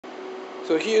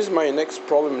So here's my next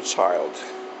problem child,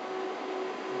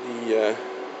 the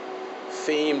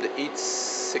famed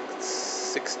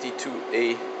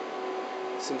 8662A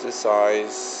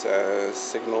synthesized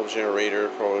signal generator,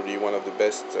 probably one of the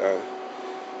best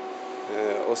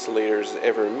oscillators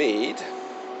ever made.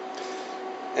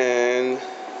 And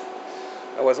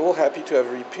I was all happy to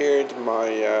have repaired my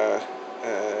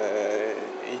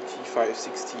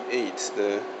 8568,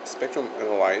 the spectrum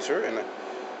analyzer, and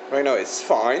right now it's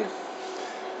fine.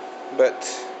 But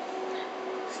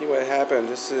see what happened.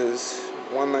 This is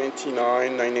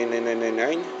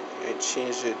 199.99999. I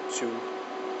changed it to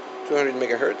 200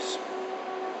 megahertz,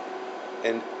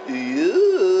 and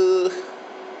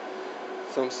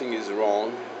something is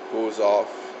wrong. It goes off.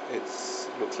 It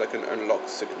looks like an unlocked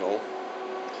signal,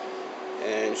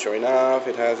 and sure enough,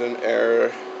 it has an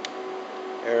error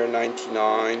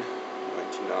 99.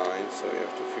 So you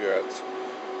have to figure out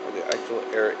what the actual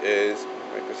error is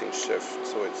by pressing shift.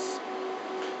 So it's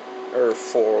error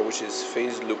 4, which is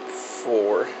phase loop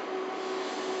 4.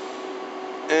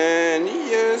 And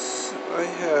yes, I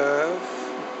have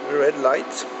a red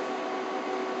light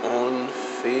on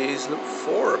phase loop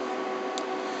 4.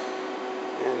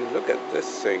 And look at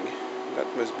this thing. That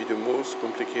must be the most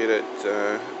complicated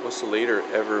oscillator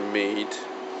ever made.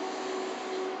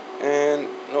 And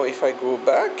now if I go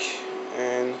back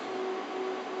and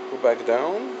go back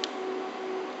down,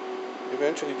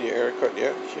 eventually the error code,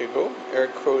 yeah, here you go, error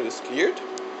code is cleared,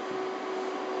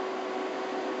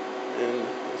 and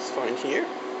it's fine here,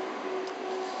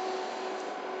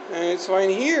 and it's fine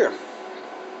here.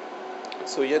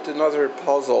 So yet another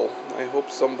puzzle. I hope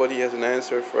somebody has an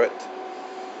answer for it.